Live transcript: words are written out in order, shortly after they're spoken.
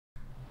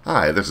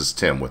Hi, this is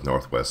Tim with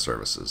Northwest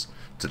Services.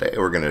 Today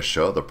we're going to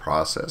show the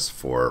process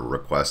for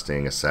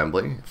requesting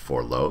assembly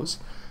for Lowe's.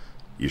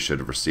 You should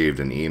have received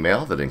an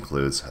email that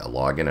includes a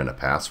login and a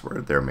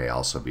password. There may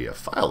also be a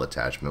file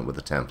attachment with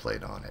a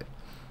template on it.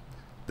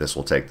 This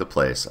will take the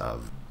place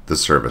of the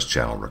service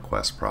channel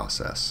request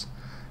process.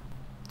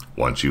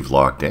 Once you've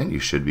logged in, you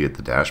should be at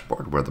the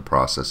dashboard where the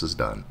process is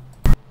done.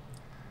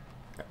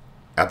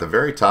 At the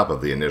very top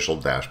of the initial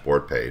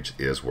dashboard page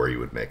is where you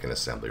would make an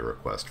assembly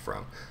request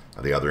from.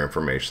 Now, the other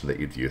information that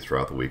you'd view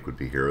throughout the week would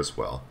be here as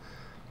well.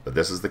 But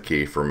this is the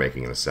key for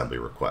making an assembly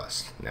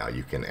request. Now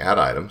you can add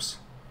items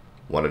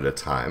one at a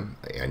time,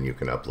 and you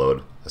can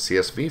upload a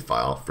CSV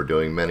file for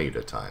doing many at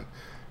a time.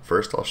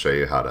 First, I'll show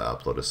you how to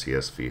upload a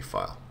CSV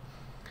file.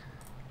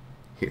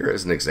 Here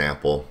is an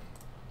example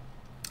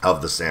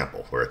of the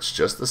sample where it's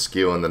just the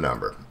SKU and the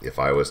number. If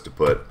I was to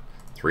put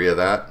 3 of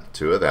that,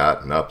 2 of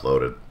that, and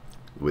upload it,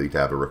 we'd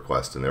have a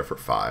request in there for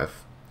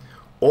 5.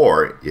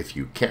 Or if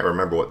you can't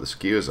remember what the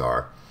SKUs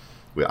are,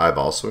 I've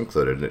also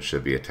included, and it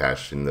should be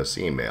attached in this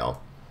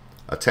email,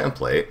 a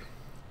template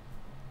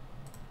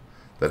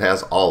that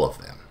has all of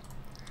them.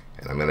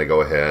 And I'm going to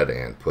go ahead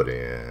and put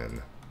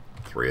in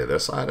 3 of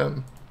this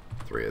item,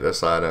 3 of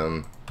this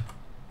item,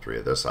 3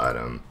 of this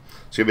item.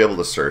 So you'll be able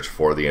to search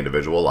for the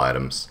individual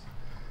items,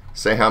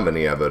 say how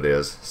many of it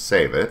is,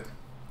 save it,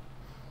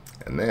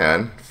 and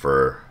then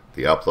for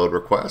the upload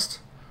request,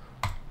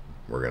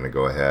 we're going to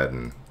go ahead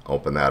and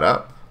open that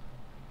up.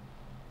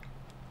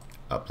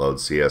 Upload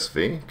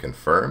CSV,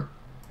 confirm,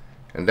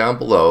 and down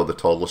below the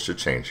total should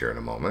change here in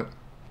a moment.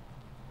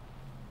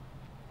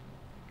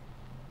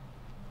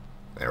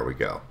 There we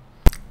go.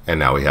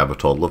 And now we have a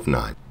total of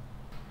 9.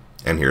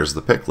 And here's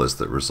the pick list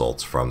that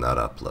results from that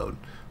upload.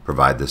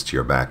 Provide this to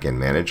your back-end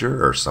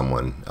manager or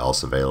someone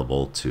else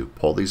available to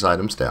pull these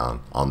items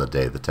down on the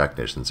day the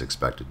technician is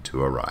expected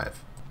to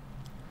arrive.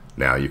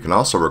 Now you can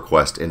also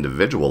request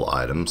individual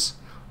items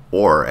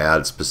or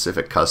add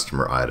specific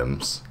customer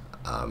items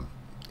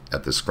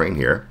at the screen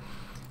here.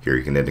 Here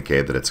you can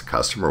indicate that it's a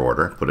customer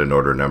order, put an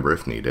order number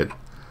if needed,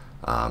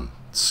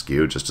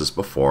 SKU just as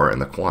before,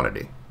 and the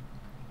quantity.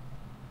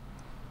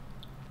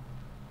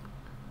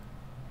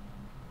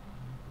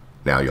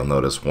 Now you'll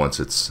notice once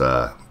it's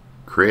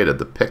created,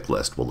 the pick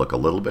list will look a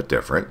little bit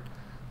different.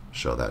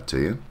 Show that to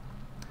you.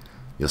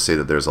 You'll see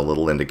that there's a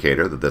little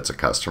indicator that that's a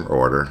customer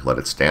order. Let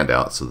it stand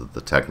out so that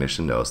the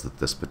technician knows that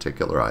this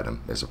particular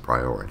item is a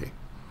priority.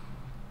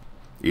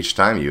 Each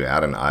time you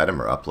add an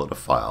item or upload a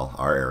file,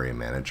 our area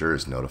manager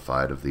is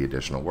notified of the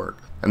additional work.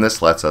 And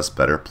this lets us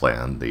better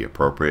plan the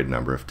appropriate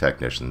number of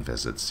technician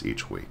visits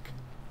each week.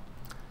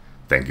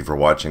 Thank you for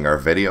watching our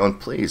video, and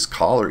please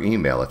call or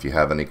email if you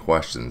have any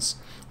questions,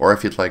 or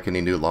if you'd like any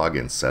new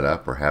logins set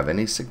up or have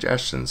any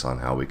suggestions on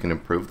how we can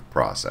improve the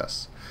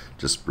process.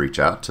 Just reach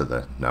out to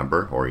the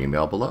number or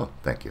email below.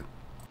 Thank you.